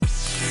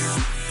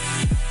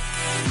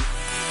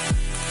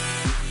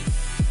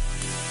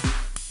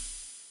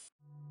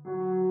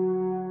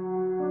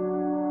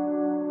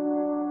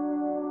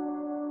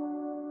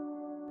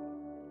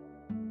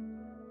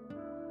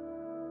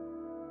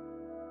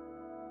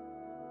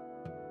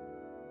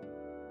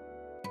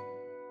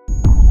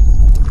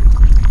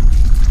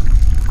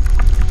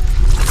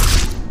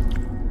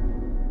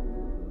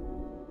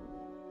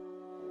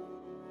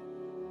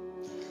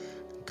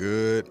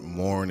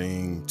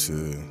morning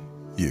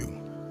to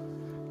you.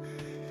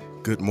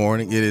 Good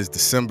morning. It is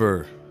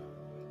December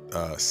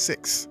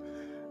 6th.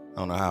 I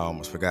don't know how I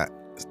almost forgot.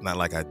 It's not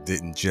like I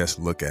didn't just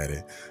look at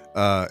it.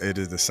 It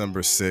is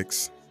December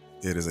 6th.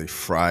 It is a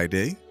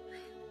Friday.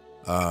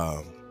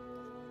 And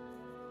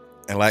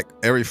like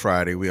every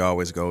Friday, we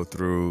always go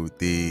through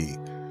the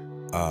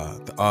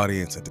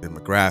audience and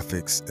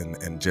demographics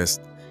and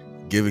just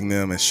giving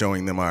them and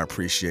showing them our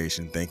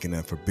appreciation, thanking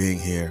them for being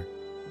here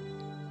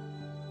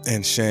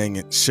and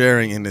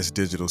sharing in this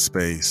digital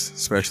space,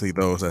 especially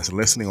those that's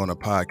listening on a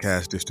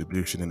podcast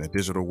distribution in the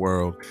digital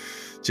world,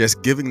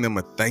 just giving them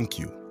a thank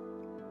you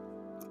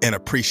and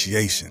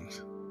appreciation.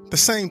 The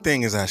same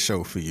thing as I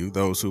show for you,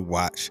 those who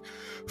watch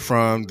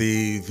from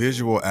the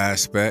visual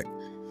aspect,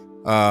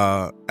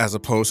 as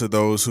opposed to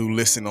those who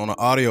listen on the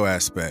audio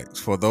aspect.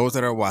 For those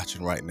that are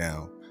watching right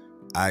now,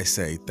 I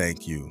say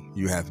thank you.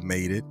 You have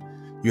made it.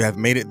 You have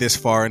made it this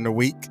far in the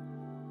week.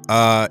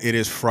 It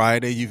is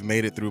Friday. You've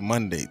made it through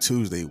Monday,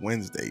 Tuesday,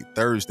 Wednesday,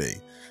 Thursday.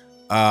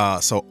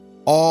 So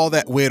all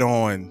that went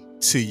on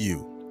to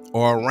you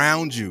or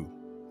around you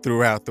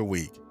throughout the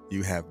week,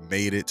 you have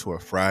made it to a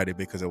Friday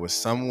because it was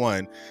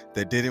someone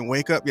that didn't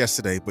wake up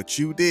yesterday, but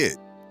you did.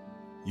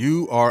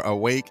 You are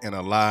awake and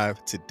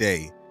alive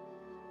today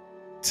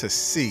to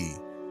see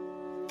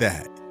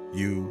that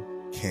you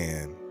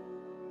can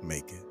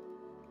make it.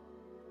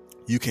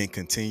 You can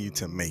continue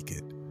to make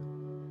it.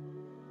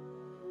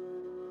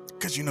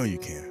 Because you know you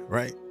can,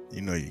 right?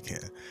 You know you can.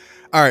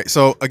 All right.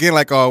 So again,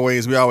 like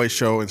always, we always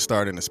show and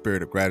start in the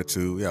spirit of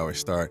gratitude. We always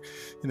start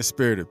in the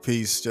spirit of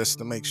peace, just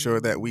to make sure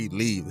that we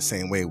leave the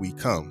same way we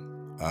come,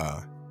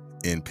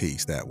 in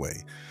peace that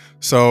way.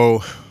 So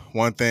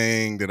one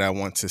thing that I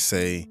want to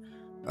say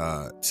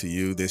to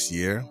you this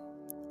year,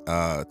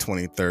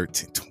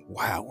 2013.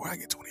 Wow, where I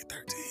get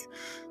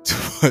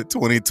 2013?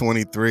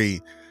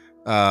 2023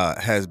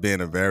 has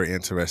been a very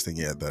interesting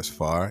year thus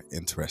far.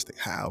 Interesting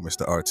how,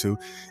 Mr.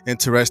 R2?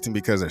 Interesting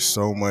because there's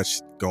so much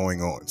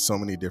going on, so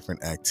many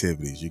different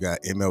activities. You got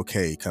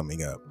MLK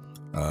coming up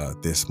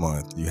this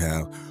month. You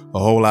have a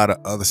whole lot of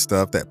other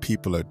stuff that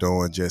people are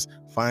doing. Just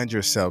find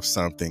yourself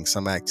something,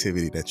 some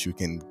activity that you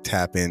can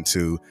tap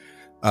into,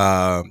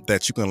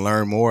 that you can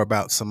learn more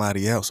about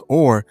somebody else,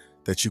 or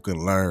that you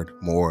can learn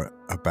more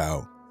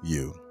about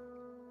you.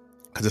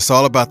 Because it's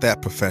all about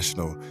that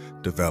professional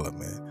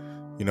development.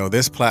 You know,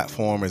 this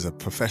platform is a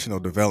professional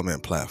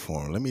development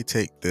platform. Let me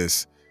take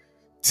this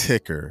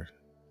ticker,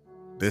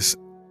 this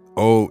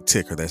old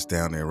ticker that's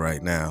down there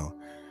right now.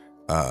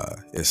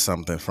 Is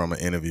something from an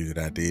interview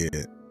that I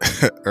did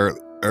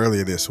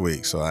earlier this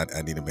week. So I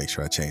need to make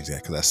sure I change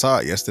that because I saw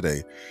it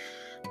yesterday.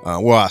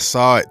 I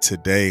saw it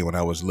today when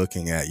I was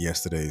looking at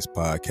yesterday's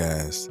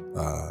podcast,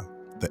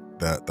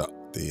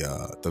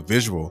 the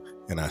visual,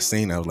 and I was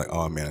like,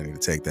 oh man, I need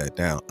to take that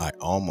down. I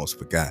almost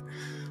forgot.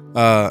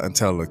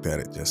 Until I looked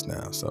at it just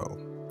now. So,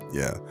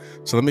 yeah.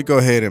 So let me go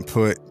ahead and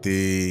put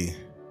the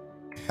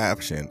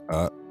caption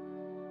up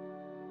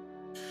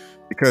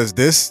because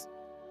this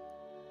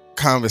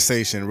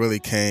conversation really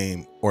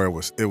came, or it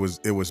was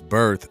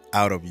birthed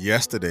out of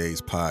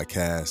yesterday's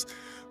podcast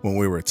when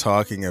we were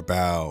talking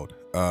about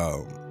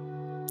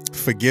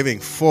forgiving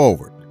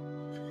forward.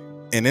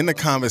 And in the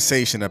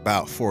conversation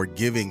about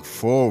forgiving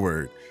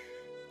forward,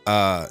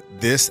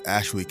 this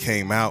actually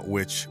came out,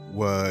 which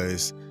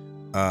was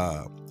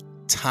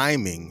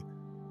timing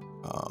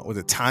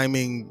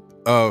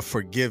of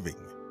forgiving.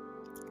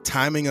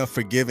 Timing of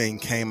forgiving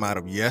came out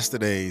of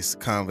yesterday's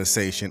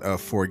conversation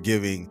of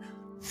forgiving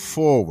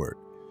forward.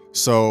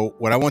 So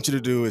what I want you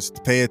to do is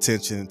to pay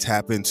attention,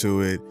 tap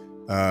into it,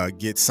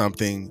 get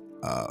something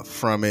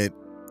from it,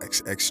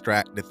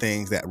 extract the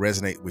things that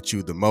resonate with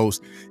you the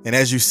most. And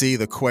as you see,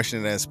 the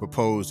question that's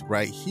proposed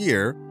right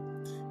here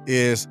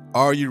is,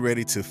 are you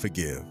ready to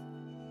forgive?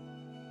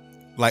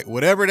 Like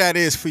whatever that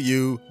is for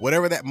you,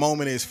 whatever that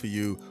moment is for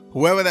you,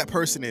 whoever that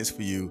person is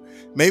for you,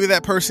 maybe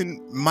that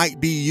person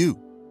might be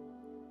you.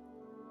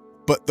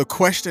 But the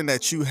question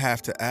that you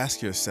have to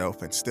ask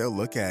yourself and still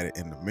look at it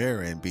in the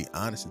mirror and be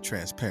honest and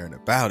transparent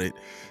about it,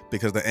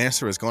 because the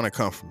answer is going to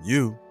come from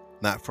you,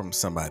 not from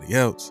somebody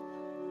else,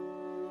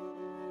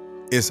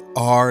 is,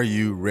 are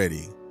you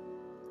ready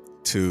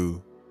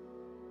to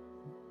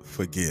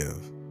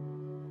forgive?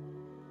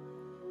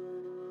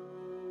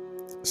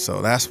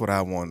 So that's what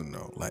I want to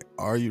know. Like,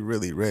 are you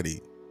really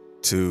ready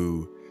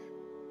to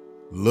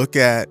look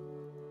at,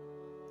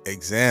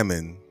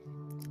 examine?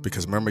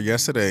 Because remember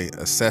yesterday,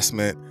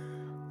 assessment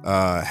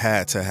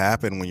had to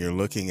happen when you're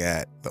looking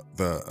at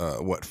the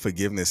what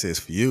forgiveness is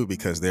for you,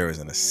 because there is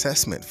an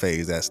assessment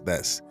phase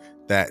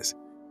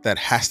that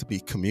has to be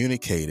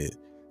communicated.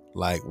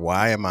 Like,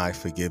 why am I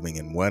forgiving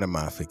and what am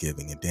I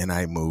forgiving? And then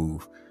I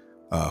move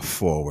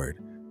forward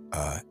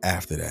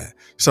after that.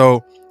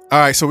 So, all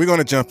right, so we're going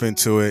to jump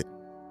into it.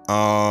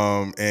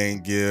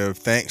 And give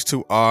thanks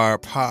to our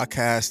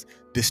podcast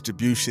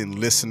distribution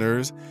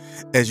listeners.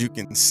 As you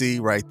can see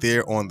right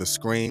there on the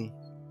screen,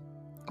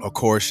 of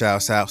course,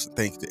 shouts out.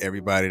 Thanks to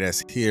everybody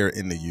that's here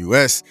in the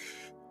U.S.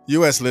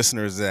 U.S.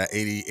 listeners at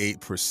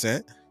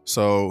 88%.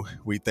 So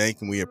we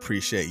thank and we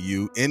appreciate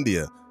you,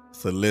 India,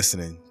 for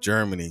listening.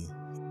 Germany,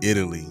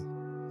 Italy,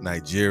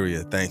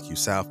 Nigeria, thank you.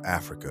 South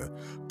Africa,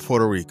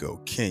 Puerto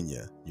Rico,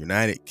 Kenya,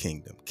 United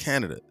Kingdom,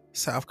 Canada,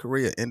 South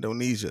Korea,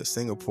 Indonesia,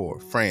 Singapore,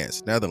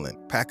 France, Netherlands,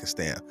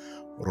 Pakistan,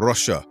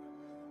 Russia,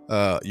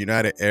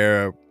 United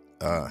Arab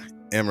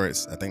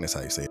Emirates, I think that's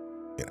how you say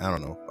it. I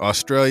don't know.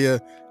 Australia,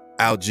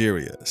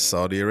 Algeria,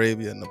 Saudi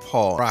Arabia,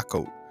 Nepal,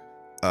 Morocco,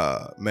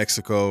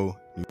 Mexico,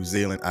 New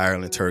Zealand,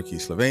 Ireland, Turkey,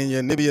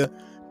 Slovenia, Namibia,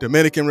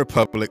 Dominican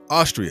Republic,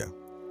 Austria,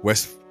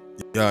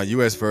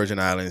 U.S. Virgin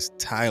Islands,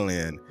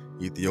 Thailand,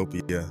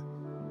 Ethiopia,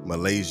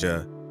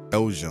 Malaysia,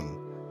 Belgium,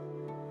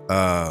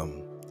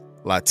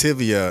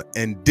 Latvia,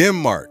 and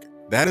Denmark.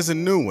 That is a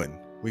new one.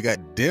 We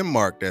got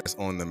Denmark that's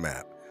on the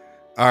map.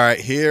 All right,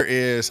 here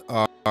is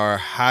our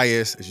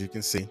highest, as you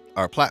can see,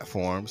 our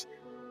platforms,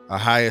 our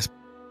highest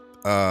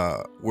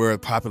where the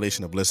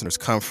population of listeners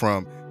come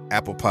from.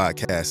 Apple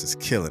Podcasts is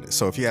killing it.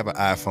 So if you have an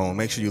iPhone,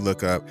 make sure you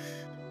look up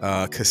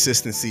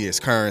Consistency is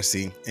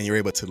Currency, and you're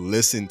able to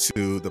listen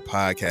to the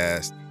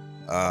podcast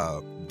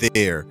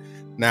there.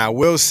 Now, I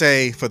will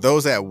say, for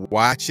those that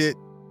watch it,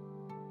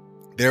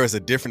 there is a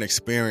different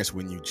experience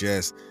when you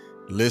just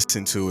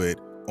listen to it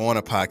on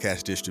a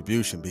podcast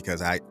distribution,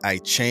 because I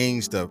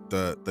changed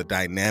the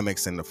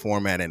dynamics and the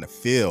format and the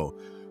feel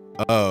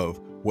of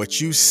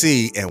what you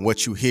see and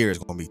what you hear is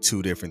going to be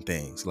two different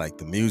things. Like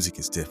the music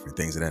is different,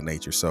 things of that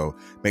nature. So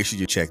make sure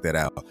you check that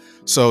out.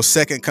 So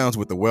second comes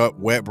with the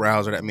web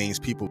browser. That means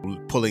people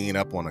pulling it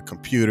up on a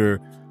computer,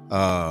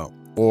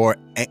 or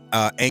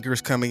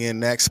Anchor's coming in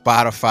next,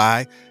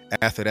 Spotify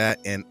after that,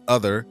 and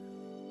other.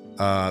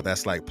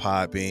 That's like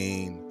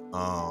Podbean,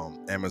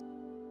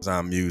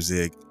 Amazon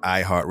Music,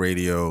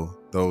 iHeartRadio,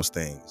 those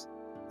things.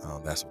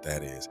 That's what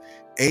that is.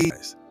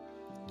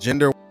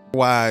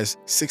 Gender-wise,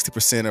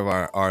 60% of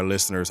our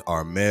listeners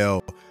are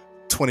male,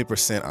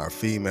 20% are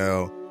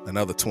female,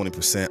 another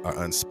 20%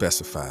 are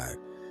unspecified.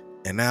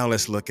 And now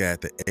let's look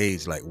at the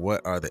age. Like,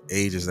 what are the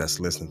ages that's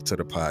listening to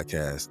the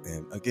podcast?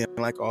 And again,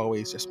 like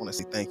always, just want to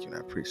say thank you and I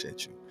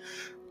appreciate you.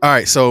 All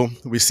right, so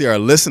we see our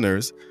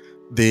listeners.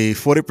 The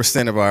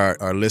 40% of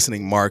our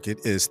listening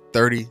market is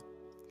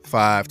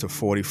 35 to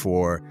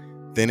 44.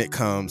 Then it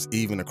comes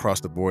even across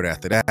the board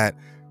after that,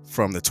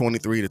 from the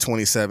 23 to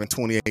 27,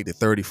 28 to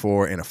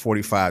 34, and a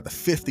 45 to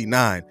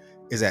 59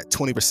 is at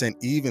 20%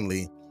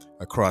 evenly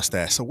across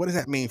that. So what does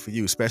that mean for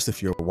you, especially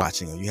if you're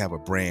watching and you have a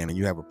brand and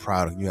you have a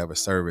product, you have a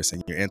service,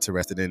 and you're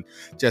interested in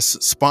just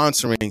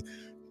sponsoring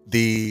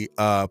the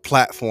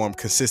platform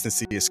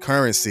Consistency is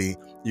Currency?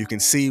 You can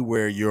see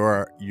where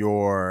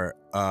your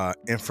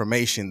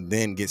information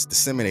then gets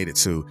disseminated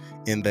to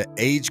in the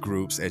age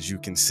groups, as you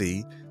can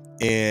see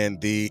in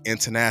the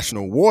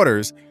international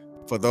waters.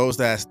 For those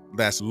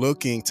that's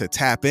looking to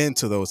tap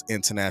into those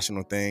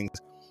international things,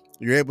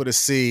 you're able to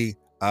see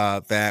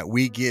that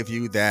we give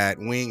you that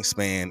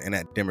wingspan and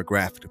that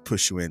demographic to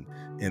push you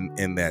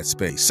in that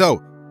space.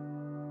 So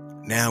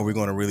now we're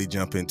going to really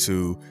jump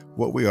into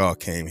what we all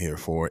came here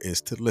for,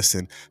 is to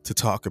listen, to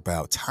talk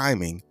about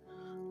timing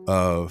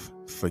of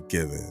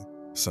forgiving.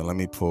 So let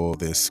me pull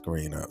this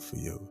screen up for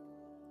you.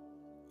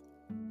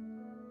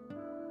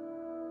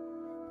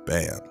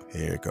 Bam,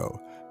 here you go.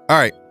 All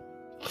right.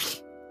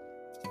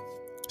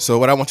 So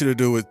what I want you to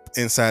do is,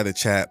 inside the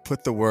chat,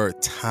 put the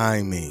word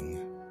timing.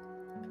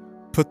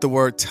 Put the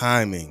word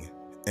timing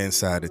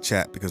inside the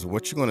chat, because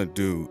what you're going to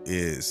do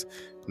is,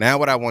 now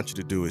what I want you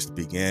to do is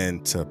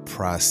begin to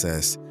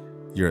process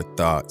your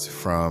thoughts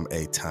from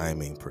a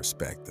timing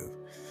perspective.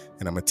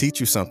 And I'm going to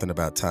teach you something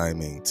about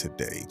timing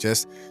today,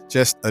 just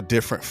a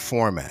different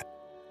format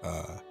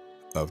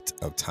of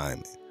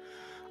timing.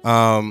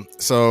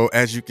 So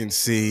as you can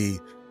see,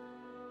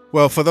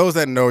 well, for those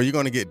that know, you're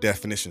going to get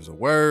definitions of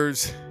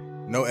words.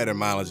 No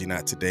etymology,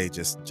 not today,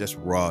 just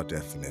raw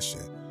definition.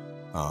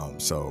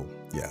 So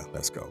yeah,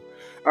 let's go.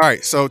 All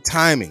right, so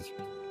timing.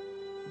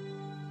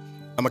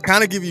 I'm gonna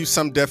kind of give you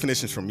some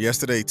definitions from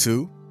yesterday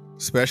too,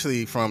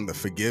 especially from the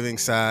forgiving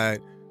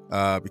side,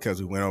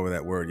 because we went over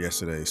that word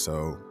yesterday.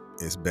 So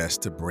it's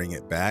best to bring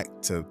it back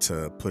to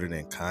put it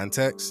in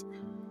context.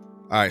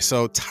 All right,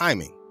 so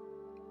timing.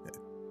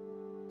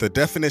 The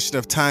definition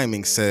of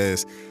timing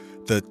says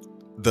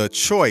the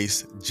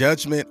choice,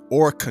 judgment,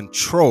 or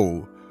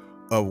control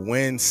of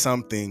when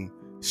something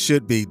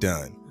should be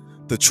done.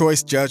 The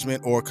choice,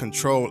 judgment, or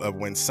control of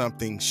when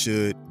something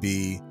should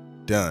be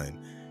done.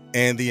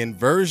 And the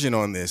inversion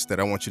on this that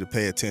I want you to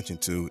pay attention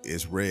to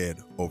is red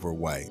over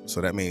white.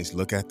 So that means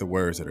look at the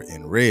words that are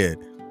in red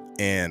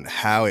and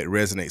how it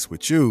resonates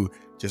with you.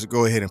 Just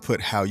go ahead and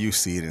put how you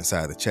see it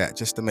inside the chat,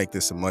 just to make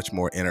this a much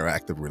more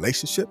interactive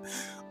relationship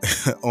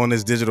on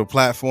this digital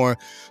platform.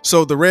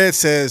 So the red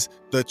says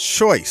the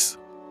choice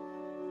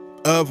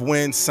of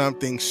when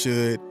something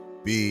should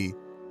be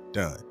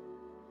done.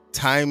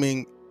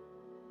 Timing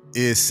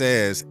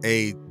says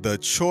the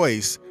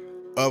choice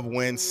of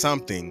when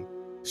something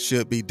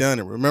should be done.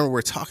 And remember,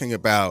 we're talking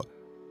about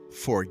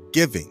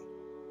forgiving.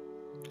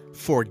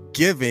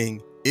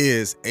 Forgiving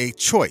is a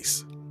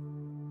choice.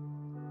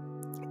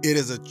 It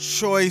is a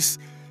choice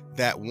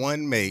that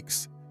one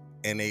makes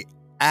and a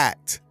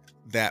act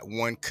that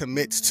one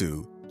commits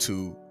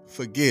to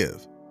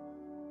forgive.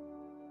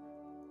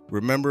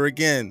 Remember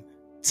again,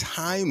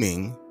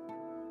 timing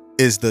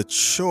is the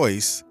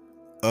choice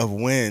of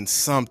when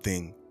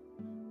something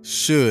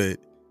should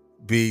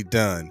be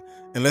done.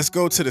 And let's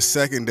go to the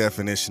second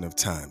definition of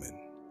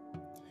timing.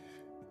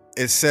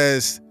 It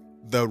says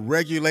the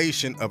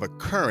regulation of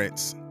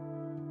occurrence,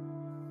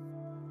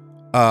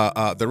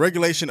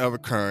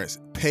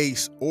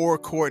 pace, or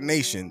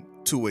coordination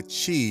to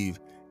achieve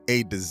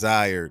a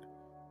desired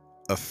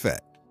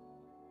effect.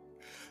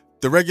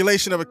 The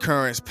regulation of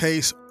occurrence,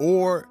 pace,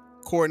 or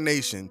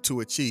coordination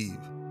to achieve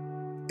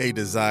a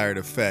desired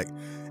effect.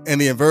 And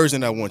the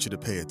inversion I want you to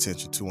pay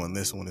attention to on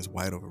this one is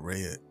white over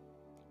red,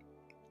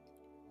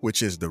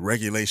 which is the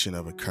regulation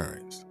of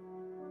occurrence.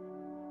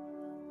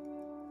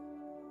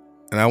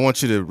 And I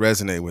want you to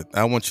resonate with,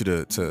 I want you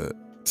to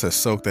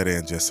soak that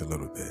in just a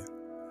little bit.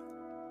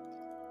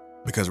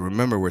 Because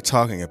remember, we're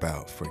talking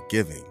about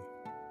forgiving.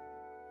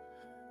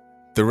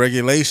 The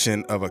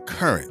regulation of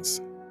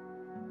occurrence.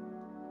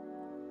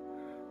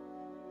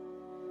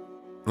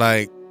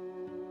 Like,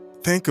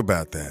 think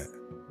about that.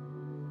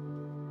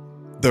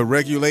 The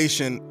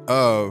regulation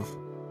of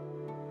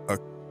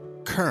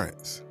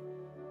occurrence.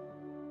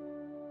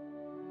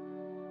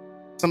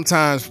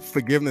 Sometimes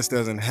forgiveness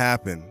doesn't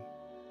happen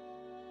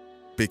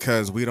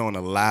because we don't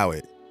allow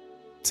it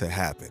to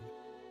happen.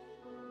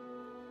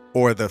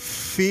 Or the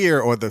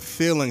fear or the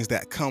feelings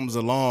that comes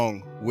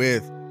along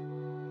with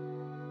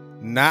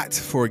not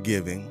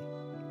forgiving,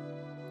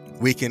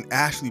 we can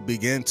actually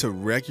begin to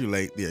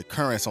regulate the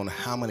occurrence on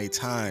how many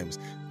times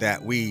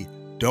that we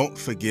don't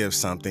forgive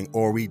something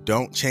or we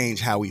don't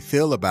change how we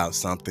feel about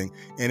something,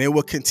 and it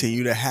will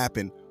continue to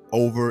happen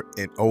over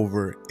and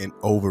over and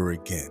over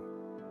again.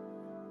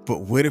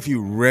 But what if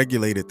you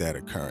regulated that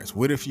occurrence?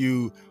 What if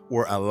you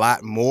were a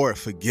lot more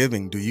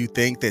forgiving? Do you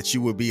think that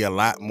you would be a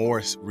lot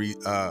more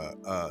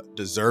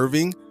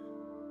deserving?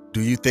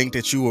 Do you think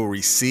that you will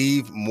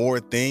receive more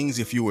things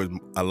if you were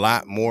a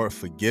lot more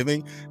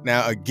forgiving?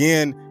 Now,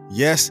 again,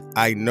 yes,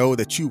 I know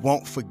that you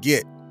won't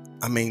forget.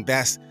 I mean,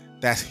 that's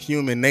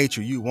human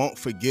nature. You won't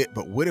forget.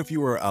 But what if you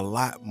were a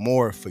lot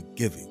more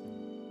forgiving?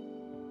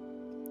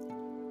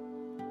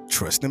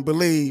 Trust and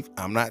believe.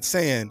 I'm not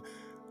saying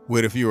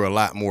what if you were a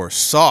lot more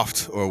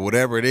soft or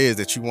whatever it is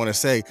that you want to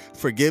say.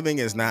 Forgiving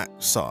is not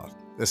soft.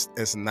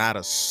 It's not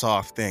a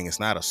soft thing. It's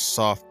not a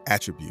soft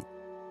attribute.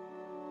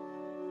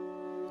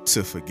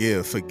 To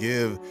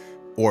forgive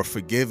or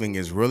forgiving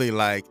is really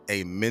like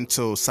a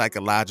mental,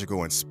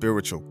 psychological, and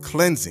spiritual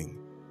cleansing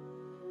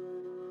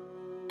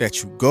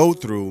that you go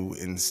through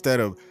instead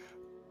of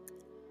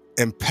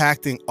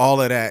impacting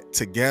all of that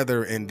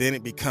together, and then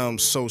it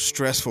becomes so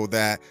stressful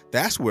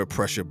that's where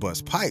pressure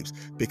busts pipes,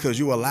 because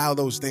you allow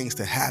those things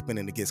to happen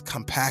and it gets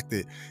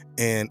compacted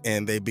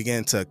and they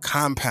begin to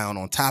compound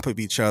on top of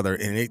each other,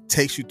 and it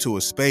takes you to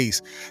a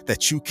space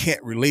that you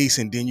can't release,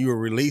 and then you are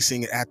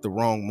releasing it at the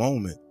wrong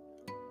moment.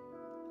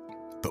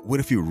 But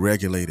what if you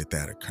regulated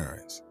that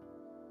occurrence?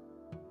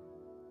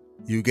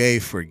 You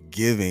gave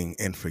forgiving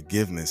and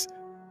forgiveness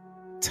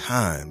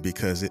time,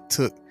 because it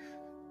took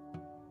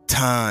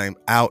time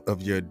out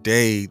of your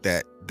day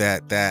that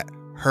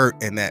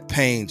hurt and that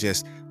pain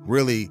just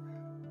really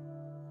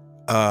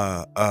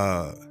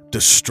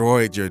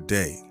destroyed your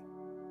day.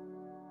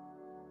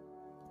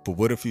 But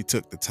what if you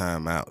took the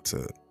time out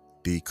to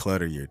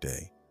declutter your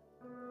day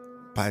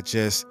by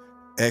just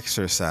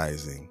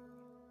exercising,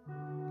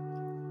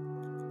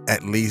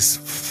 at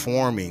least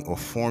forming or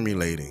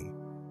formulating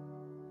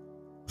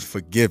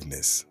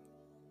forgiveness,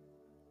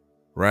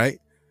 right?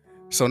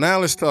 So now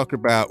let's talk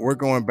about, we're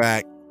going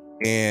back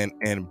and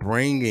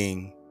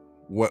bringing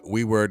what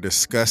we were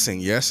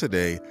discussing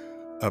yesterday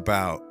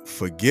about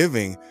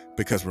forgiving,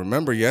 because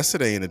remember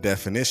yesterday in the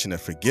definition of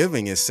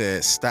forgiving, it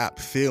said stop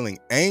feeling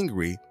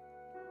angry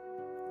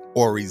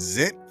or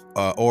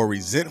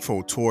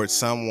resentful towards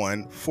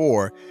someone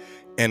for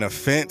an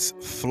offense,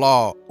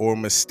 flaw, or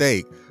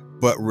mistake.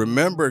 But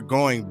remember,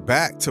 going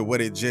back to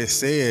what it just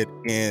said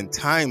in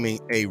timing,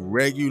 a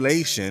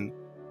regulation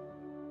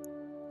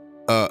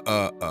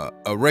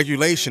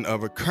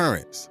of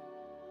occurrence.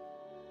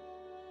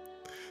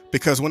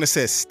 Because when it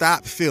says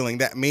stop feeling,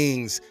 that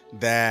means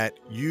that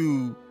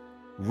you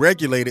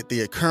regulated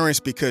the occurrence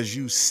because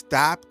you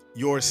stopped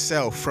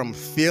yourself from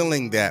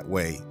feeling that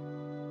way.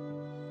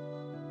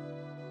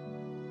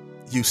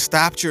 You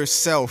stopped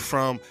yourself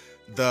from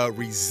the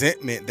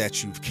resentment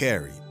that you've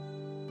carried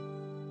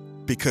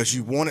because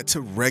you wanted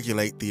to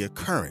regulate the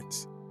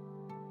occurrence.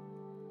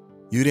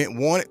 You didn't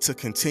want it to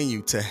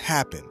continue to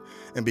happen.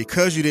 And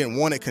because you didn't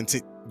want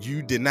it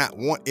you did not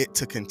want it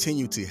to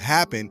continue to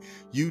happen,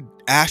 you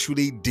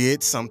actually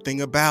did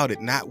something about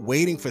it, not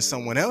waiting for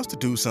someone else to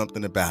do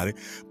something about it,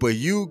 but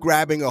you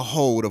grabbing a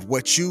hold of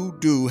what you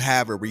do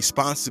have a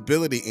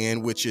responsibility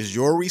in, which is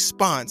your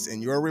response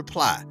and your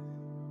reply.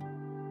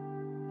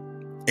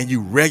 And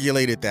you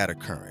regulated that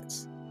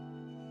occurrence.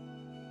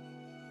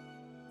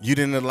 You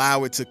didn't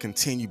allow it to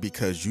continue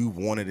because you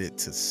wanted it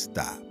to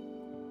stop.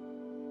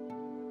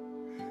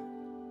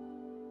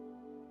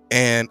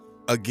 And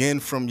again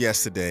from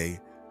yesterday,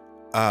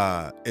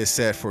 it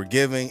said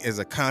forgiving is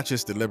a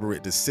conscious,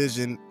 deliberate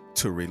decision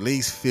to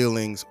release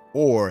feelings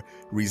or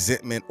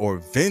resentment or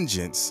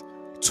vengeance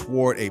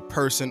toward a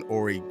person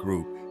or a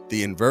group.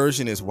 The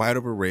inversion is white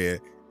over red,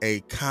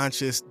 a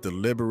conscious,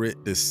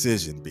 deliberate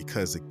decision.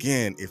 Because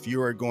again, if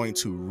you are going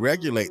to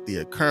regulate the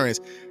occurrence,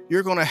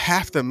 you're going to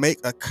have to make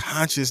a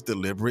conscious,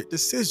 deliberate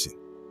decision.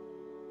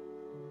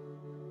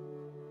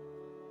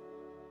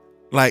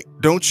 Like,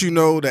 don't you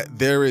know that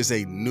there is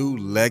a new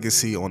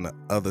legacy on the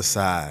other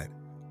side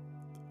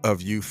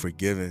of you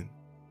forgiving?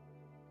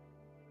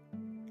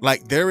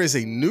 Like, there is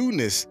a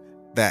newness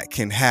that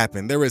can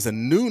happen. There is a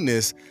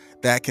newness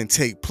that can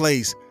take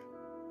place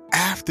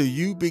after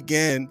you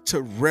begin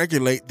to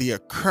regulate the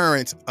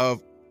occurrence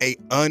of a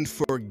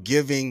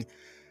unforgiving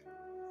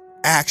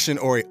action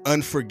or an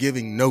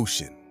unforgiving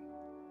notion.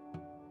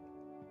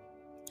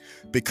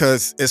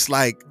 Because it's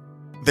like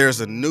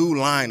there's a new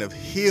line of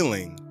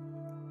healing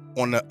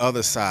on the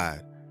other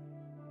side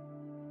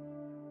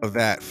of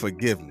that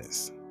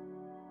forgiveness.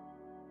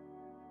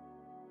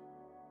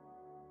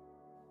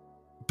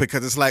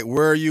 Because it's like,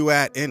 where are you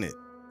at in it?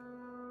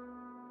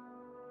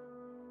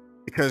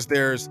 Because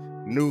there's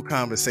new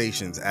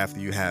conversations after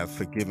you have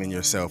forgiven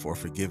yourself or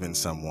forgiven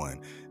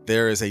someone.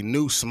 There is a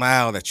new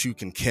smile that you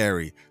can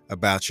carry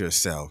about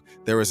yourself.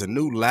 There is a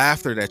new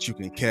laughter that you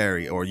can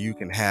carry or you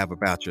can have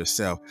about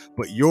yourself.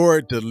 But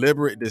your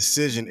deliberate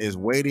decision is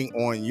waiting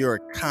on your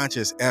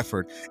conscious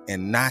effort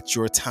and not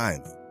your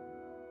timing.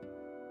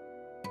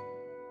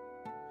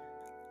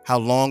 How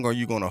long are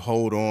you going to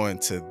hold on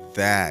to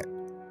that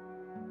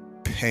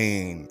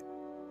pain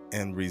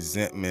and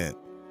resentment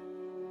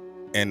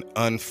and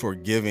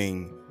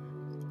unforgiving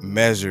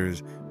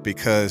measures?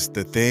 Because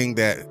the thing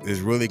that is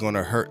really going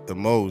to hurt the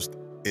most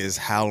is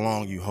how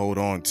long you hold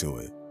on to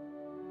it.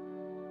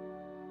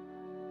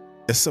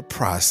 It's a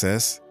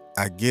process.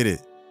 I get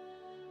it.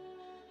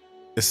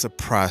 It's a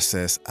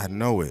process. I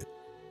know it.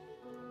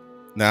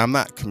 Now, I'm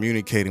not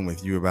communicating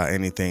with you about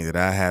anything that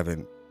I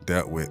haven't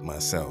dealt with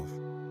myself.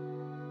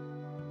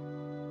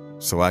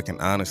 So I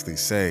can honestly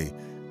say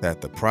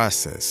that the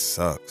process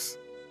sucks.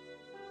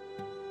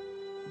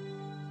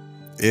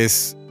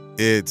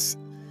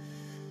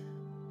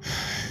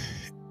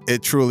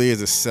 It truly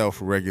is a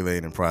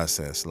self-regulating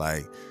process.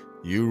 Like,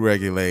 you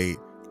regulate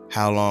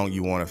how long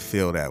you want to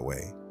feel that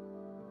way.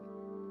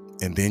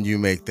 And then you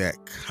make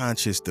that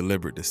conscious,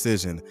 deliberate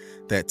decision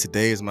that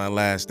today is my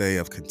last day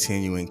of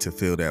continuing to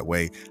feel that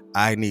way.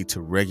 I need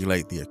to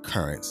regulate the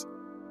occurrence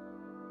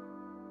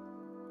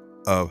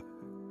of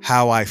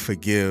how I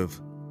forgive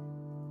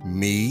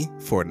me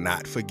for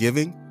not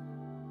forgiving,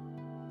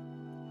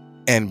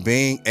 and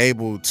being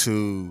able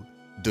to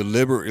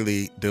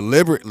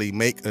deliberately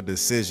make a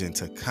decision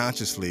to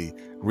consciously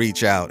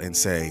reach out and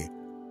say,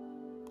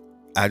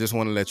 I just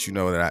want to let you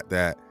know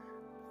that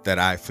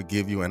I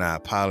forgive you and I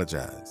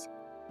apologize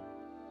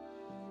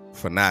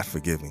for not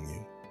forgiving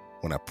you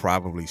when I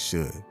probably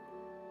should.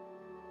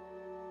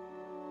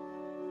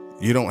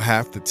 You don't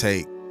have to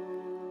take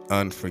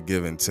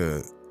unforgiven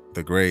to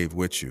the grave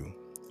with you,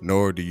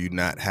 nor do you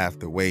not have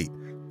to wait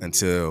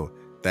until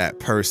that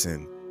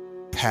person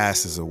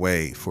passes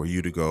away for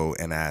you to go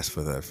and ask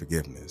for the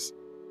forgiveness.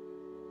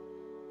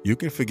 You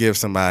can forgive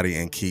somebody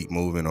and keep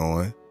moving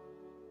on.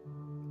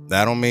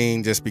 That don't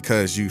mean just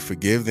because you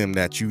forgive them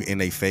that you in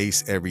their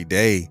face every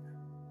day.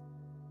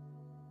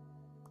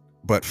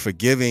 But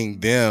forgiving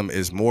them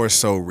is more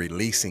so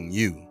releasing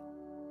you.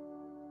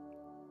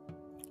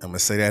 I'm going to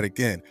say that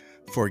again.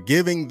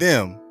 Forgiving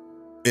them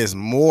is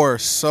more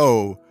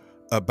so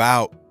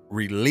about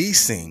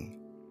releasing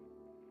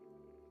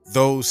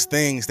those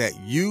things that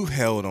you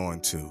held on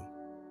to,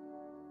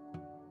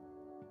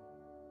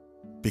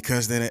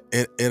 because then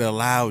it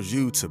allows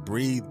you to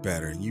breathe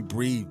better and you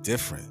breathe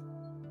different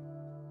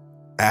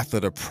after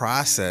the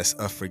process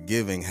of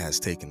forgiving has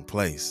taken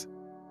place.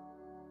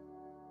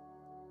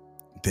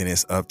 Then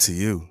it's up to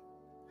you.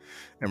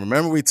 And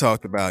remember, we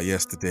talked about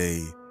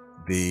yesterday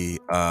the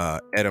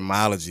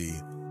etymology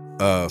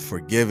of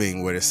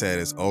forgiving, where it said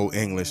it's Old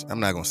English. I'm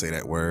not going to say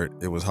that word.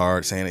 It was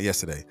hard saying it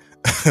yesterday.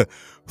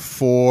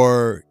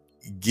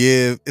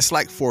 Forgive. It's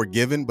like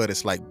forgiven, but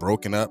it's like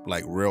broken up,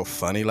 like real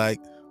funny, like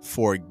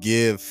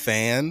forgive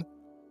fan.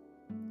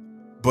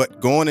 But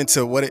going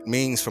into what it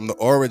means from the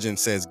origin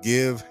says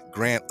give,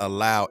 grant,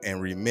 allow,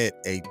 and remit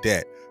a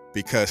debt.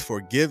 Because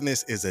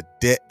forgiveness is a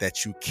debt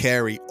that you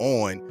carry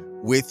on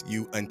with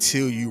you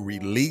until you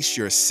release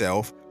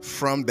yourself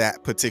from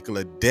that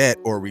particular debt,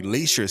 or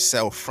release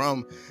yourself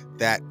from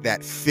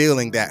that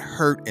feeling, that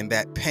hurt and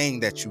that pain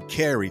that you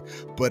carry.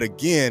 But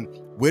again,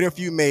 what if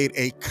you made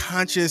a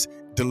conscious,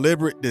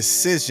 deliberate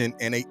decision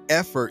and an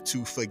effort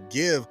to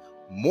forgive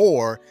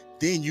more?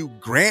 Then you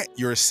grant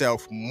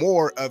yourself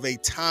more of a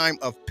time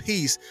of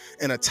peace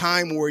and a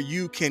time where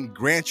you can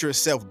grant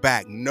yourself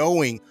back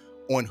knowing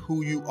on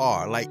who you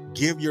are. Like,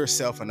 give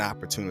yourself an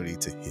opportunity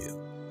to heal.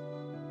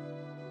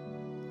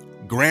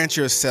 Grant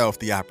yourself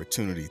the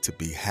opportunity to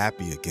be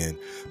happy again,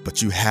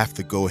 but you have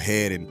to go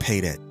ahead and pay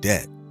that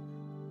debt.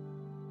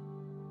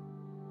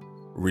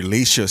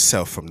 Release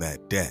yourself from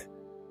that debt.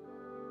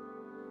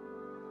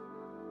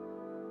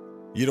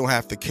 You don't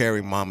have to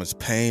carry mama's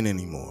pain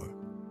anymore,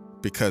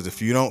 because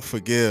if you don't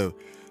forgive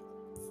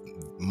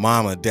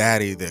mama,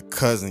 daddy, their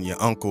cousin,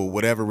 your uncle,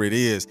 whatever it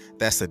is,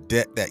 that's a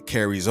debt that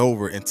carries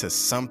over into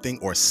something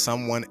or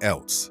someone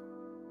else.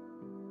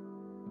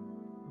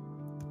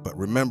 But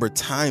remember,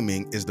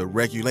 timing is the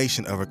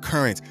regulation of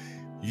occurrence.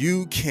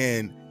 You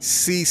can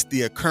cease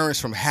the occurrence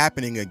from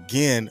happening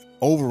again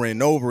over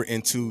and over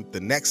into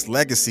the next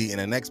legacy and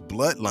the next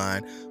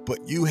bloodline, but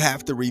you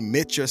have to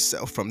remit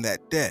yourself from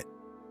that debt.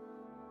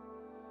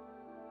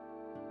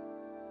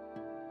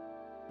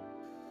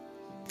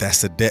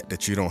 That's a debt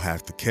that you don't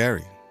have to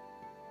carry.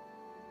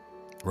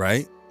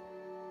 Right?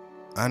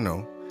 I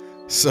know.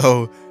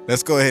 So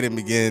let's go ahead and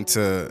begin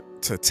to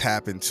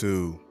tap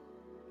into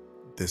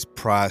this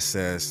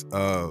process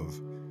of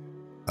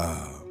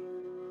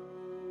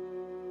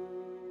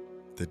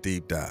the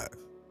deep dive.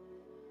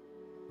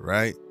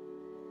 Right?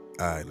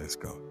 All right, let's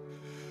go.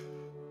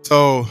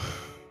 So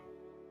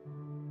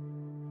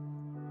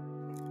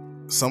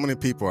many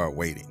people are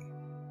waiting.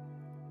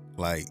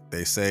 Like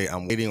they say,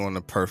 I'm waiting on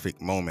the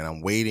perfect moment.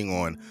 I'm waiting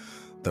on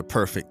the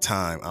perfect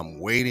time. I'm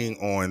waiting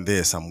on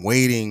this. I'm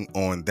waiting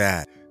on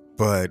that.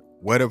 But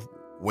what if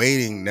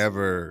waiting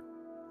never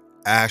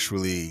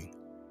actually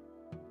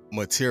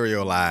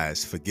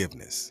materialized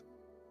forgiveness?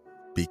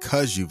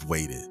 Because you've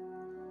waited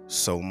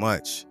so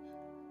much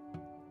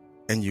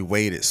and you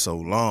waited so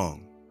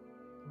long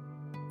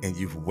and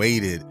you've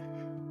waited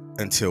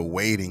until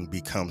waiting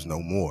becomes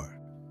no more.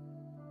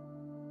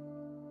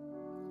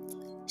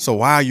 So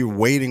while you're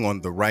waiting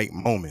on the right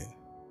moment,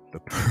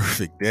 the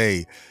perfect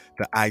day,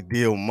 the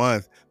ideal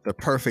month, the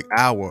perfect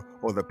hour,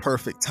 or the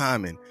perfect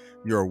timing,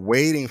 you're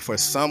waiting for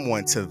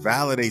someone to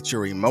validate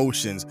your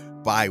emotions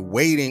by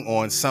waiting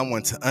on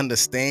someone to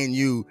understand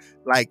you.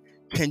 Like,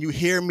 can you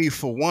hear me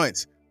for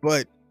once?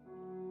 But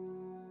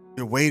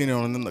you're waiting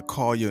on them to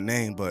call your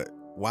name. But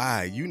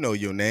why? You know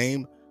your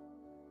name.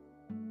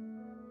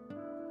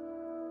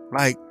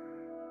 Like,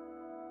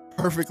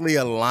 perfectly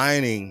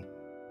aligning.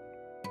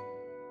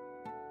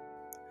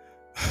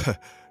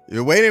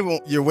 You're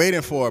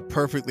waiting for a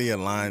perfectly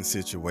aligned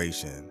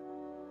situation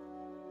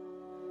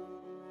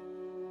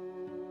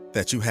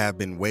that you have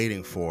been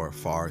waiting for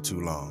far too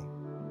long.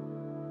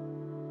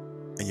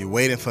 And you're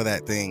waiting for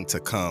that thing to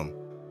come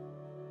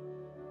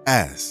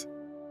as.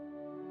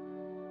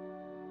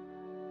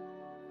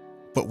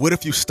 But what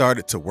if you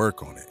started to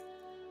work on it?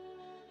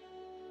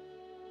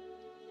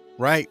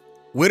 Right?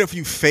 What if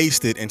you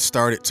faced it and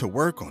started to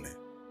work on it?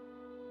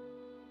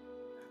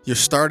 You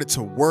started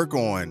to work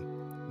on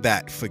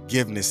that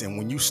forgiveness. And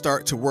when you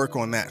start to work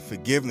on that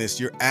forgiveness,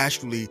 you're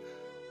actually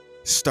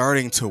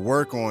starting to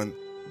work on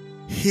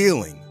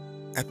healing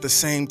at the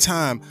same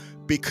time,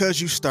 because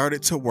you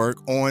started to work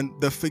on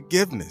the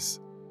forgiveness.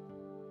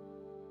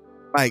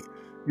 Like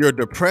your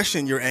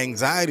depression, your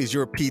anxieties,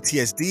 your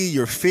PTSD,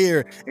 your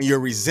fear, and your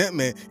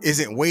resentment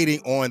isn't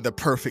waiting on the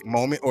perfect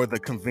moment or the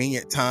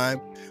convenient time,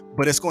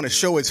 but it's going to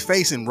show its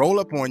face and roll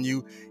up on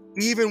you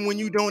even when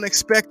you don't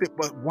expect it.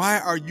 But why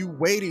are you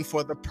waiting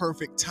for the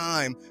perfect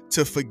time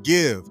to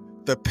forgive?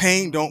 The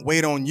pain don't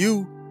wait on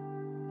you.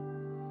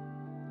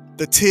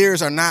 The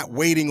tears are not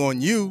waiting on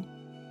you.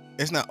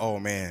 It's not, oh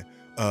man,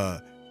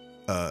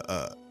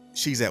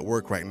 she's at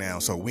work right now,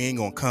 so we ain't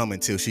gonna come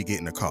until she get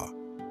in the car.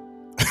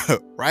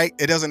 Right?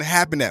 It doesn't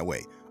happen that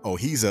way. Oh,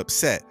 he's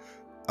upset.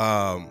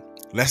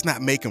 Let's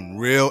not make him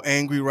real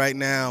angry right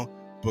now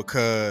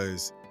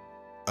because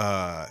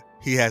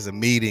he has a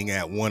meeting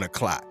at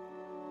 1:00.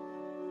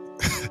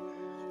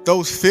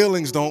 Those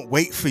feelings don't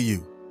wait for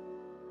you.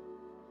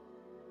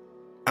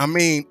 I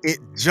mean, it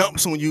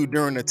jumps on you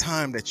during the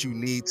time that you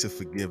need to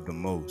forgive the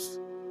most.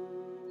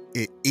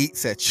 It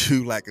eats at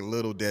you like a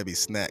little Debbie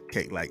snack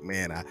cake. Like,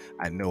 man,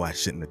 I know I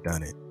shouldn't have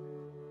done it.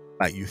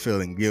 Like you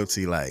feeling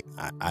guilty. Like,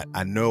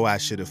 I know I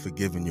should have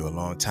forgiven you a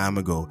long time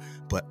ago,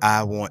 but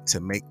I want to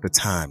make the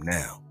time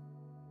now.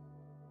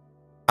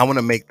 I want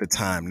to make the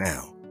time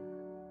now.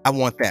 I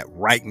want that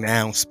right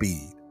now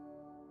speed.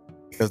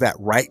 Because that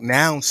right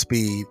now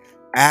speed,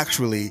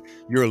 actually,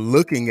 you're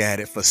looking at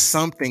it for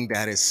something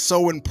that is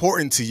so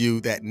important to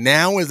you that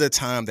now is the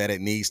time that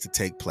it needs to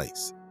take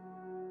place.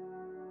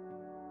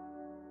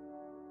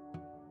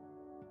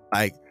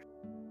 Like,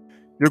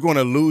 you're going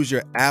to lose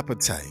your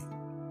appetite.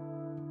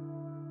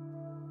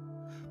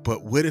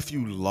 But what if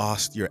you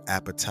lost your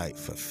appetite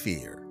for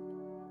fear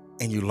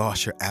and you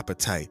lost your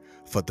appetite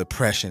for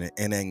depression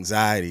and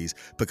anxieties?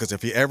 Because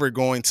if you're ever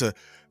going to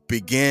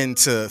begin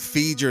to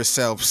feed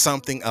yourself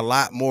something a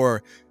lot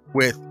more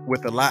with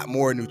a lot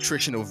more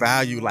nutritional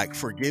value, like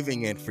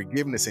forgiving and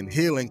forgiveness and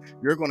healing,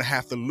 you're going to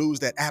have to lose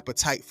that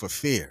appetite for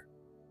fear.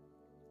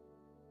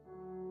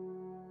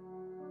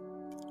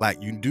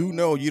 Like, you do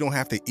know you don't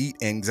have to eat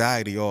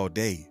anxiety all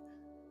day.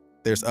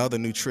 There's other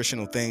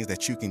nutritional things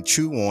that you can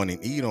chew on and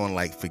eat on,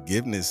 like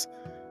forgiveness,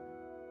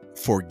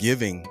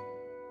 forgiving,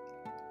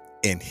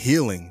 and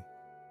healing.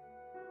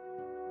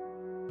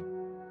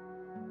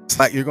 It's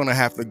like you're going to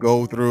have to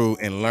go through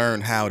and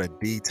learn how to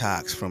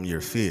detox from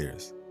your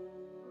fears.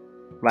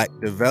 like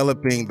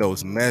developing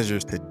those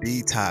measures to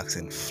detox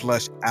and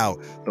flush out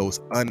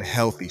those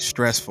unhealthy,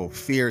 stressful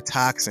fear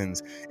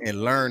toxins,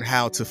 and learn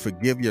how to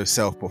forgive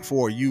yourself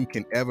before you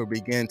can ever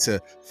begin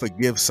to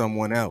forgive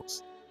someone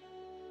else.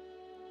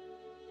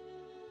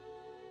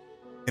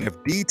 And if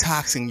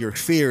detoxing your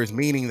fears,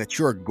 meaning that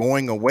you're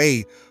going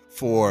away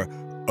for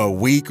a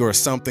week or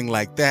something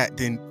like that,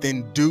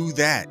 then do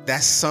that.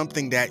 That's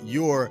something that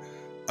you're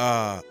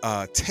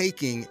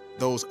taking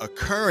those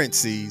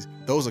occurrences,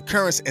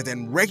 and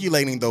then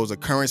regulating those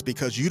occurrences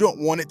because you don't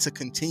want it to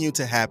continue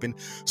to happen.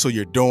 So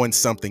you're doing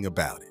something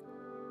about it.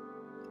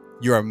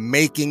 You're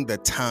making the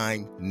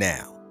time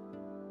now.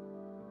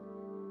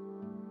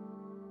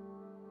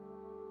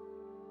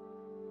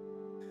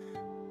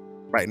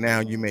 Right now,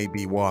 you may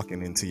be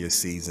walking into your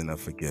season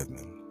of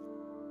forgiveness.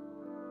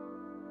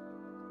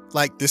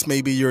 Like this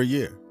may be your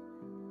year.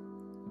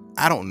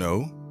 I don't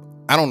know.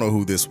 I don't know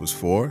who this was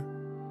for.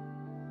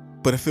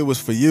 But if it was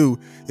for you,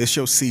 it's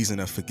your season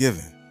of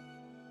forgiving.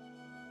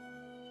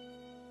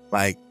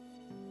 Like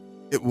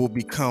it will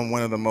become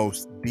one of the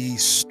most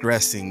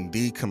de-stressing,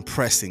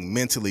 decompressing,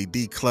 mentally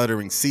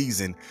decluttering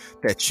season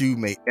that you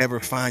may ever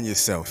find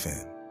yourself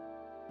in.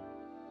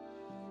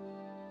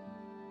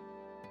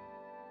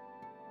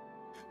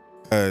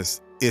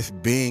 Because if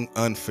being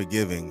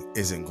unforgiving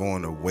isn't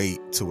going to wait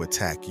to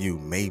attack you,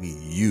 maybe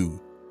you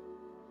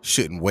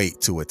shouldn't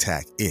wait to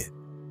attack it.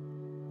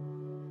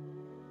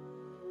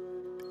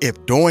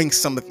 If doing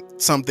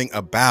something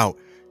about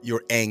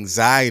your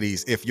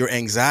anxieties, if your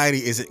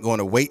anxiety isn't going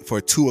to wait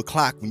for 2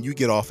 o'clock when you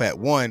get off at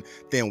 1,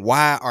 then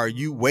why are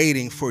you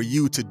waiting for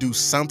you to do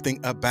something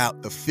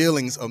about the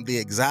feelings of the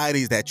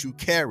anxieties that you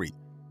carry?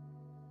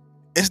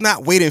 It's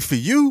not waiting for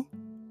you.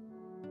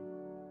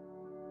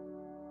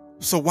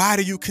 So why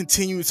do you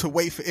continue to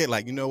wait for it?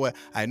 Like, you know what?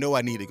 I know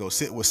I need to go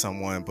sit with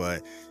someone,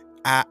 but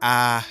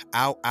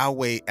I'll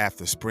wait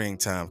after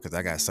springtime because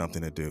I got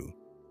something to do.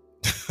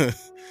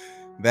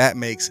 That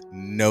makes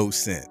no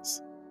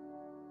sense.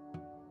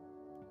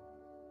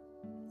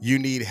 You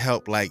need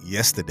help like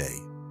yesterday,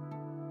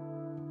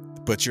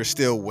 but you're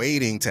still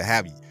waiting to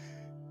have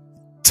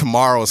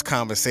tomorrow's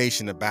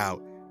conversation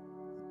about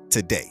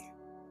today.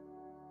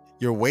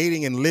 You're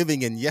waiting and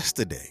living in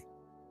yesterday.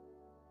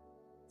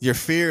 Your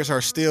fears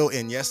are still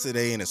in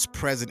yesterday and it's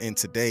present in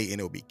today, and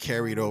it'll be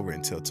carried over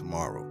until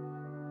tomorrow,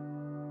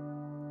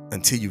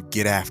 until you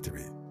get after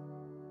it.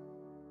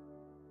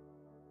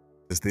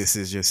 Because this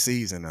is your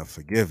season of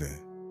forgiving.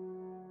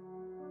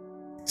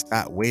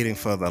 Stop waiting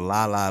for the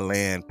la la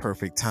land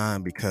perfect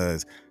time,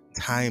 because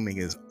timing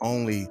is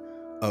only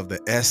of the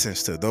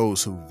essence to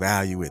those who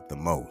value it the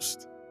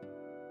most.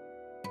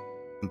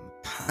 The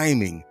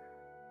timing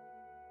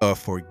of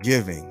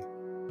forgiving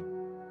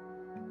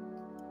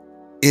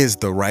is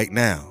the right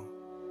now.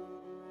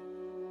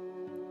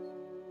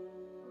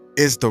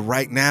 It's the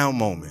right now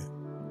moment.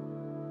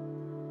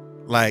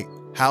 Like,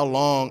 how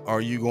long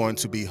are you going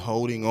to be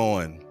holding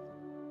on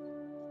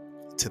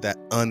to that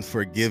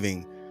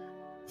unforgiving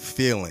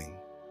feeling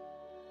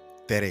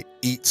that it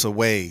eats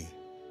away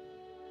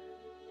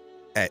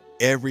at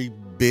every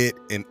bit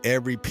and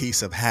every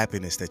piece of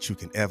happiness that you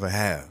can ever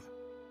have?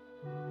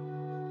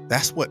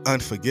 That's what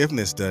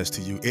unforgiveness does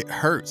to you. It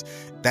hurts.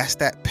 That's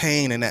that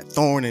pain and that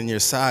thorn in your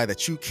side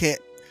that you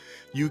can't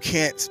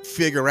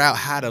figure out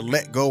how to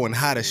let go and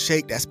how to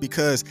shake. That's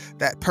because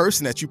that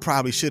person that you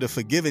probably should have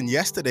forgiven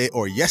yesterday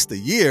or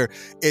yesteryear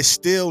is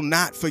still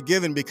not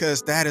forgiven,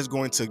 because that is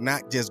going to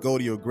not just go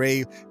to your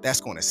grave. That's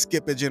going to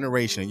skip a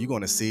generation and you're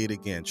going to see it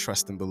again.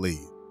 Trust and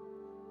believe.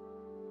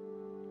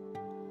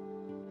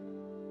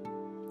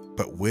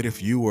 But what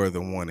if you were the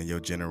one in your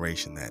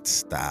generation that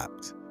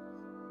stopped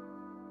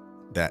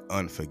that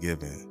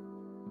unforgiving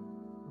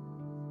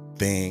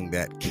thing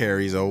that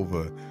carries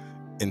over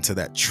into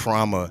that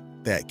trauma,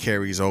 that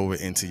carries over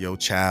into your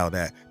child,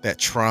 that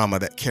trauma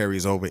that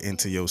carries over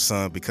into your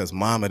son, because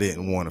mama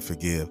didn't want to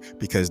forgive,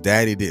 because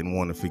daddy didn't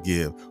want to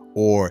forgive,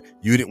 or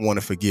you didn't want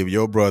to forgive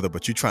your brother,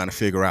 but you're trying to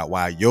figure out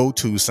why your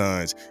 2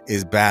 sons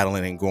is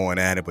battling and going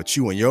at it, but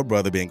you and your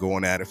brother been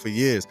going at it for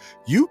years.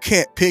 You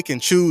can't pick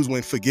and choose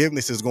when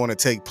forgiveness is going to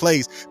take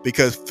place,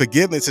 because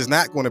forgiveness is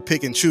not going to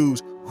pick and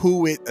choose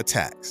who it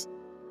attacks.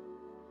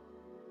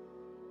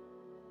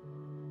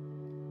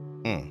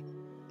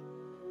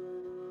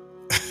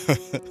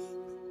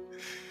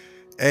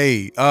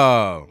 Hey,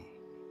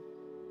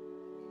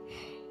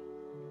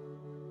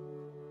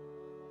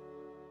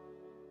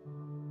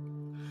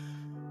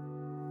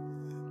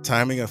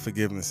 timing of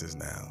forgiveness is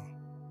now.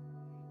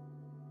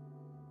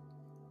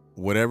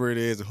 Whatever it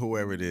is,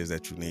 whoever it is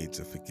that you need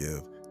to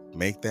forgive,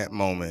 make that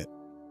moment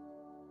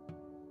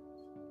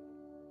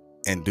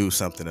and do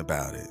something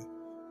about it.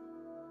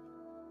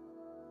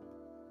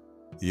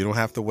 You don't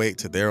have to wait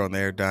till they're on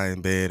their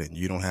dying bed, and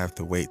you don't have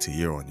to wait till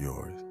you're on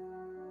yours.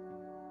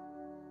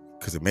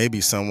 Because it may be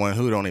someone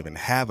who don't even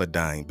have a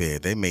dying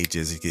bed. They may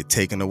just get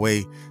taken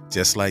away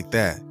just like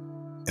that.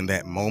 In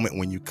that moment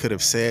when you could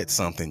have said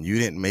something, you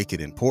didn't make it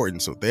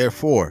important. So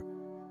therefore,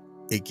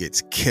 it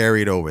gets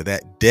carried over.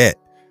 That debt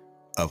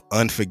of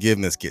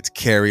unforgiveness gets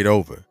carried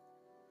over.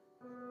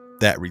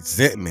 that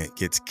resentment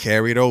gets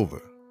carried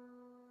over.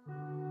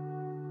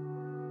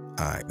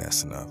 All right,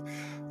 that's enough.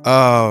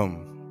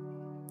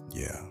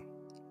 Yeah.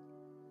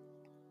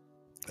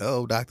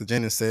 Oh, Dr.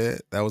 Jennings said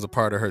that was a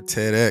part of her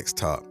TEDx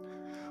talk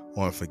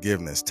on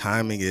forgiveness.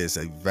 Timing is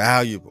a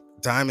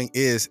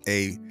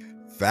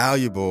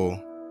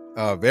valuable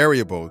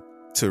variable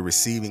to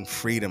receiving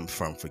freedom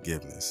from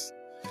forgiveness.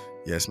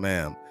 Yes,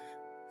 ma'am.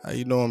 How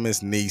you doing,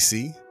 Miss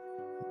Nisi?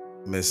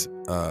 Miss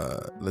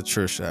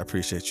Latricia, I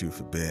appreciate you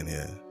for being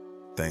here.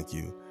 Thank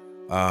you.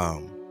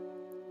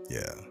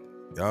 Yeah,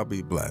 y'all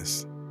be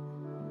blessed.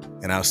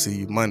 And I'll see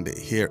you Monday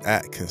here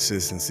at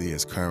Consistency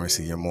is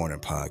Currency, your morning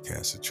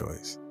podcast of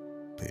choice.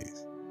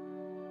 Peace.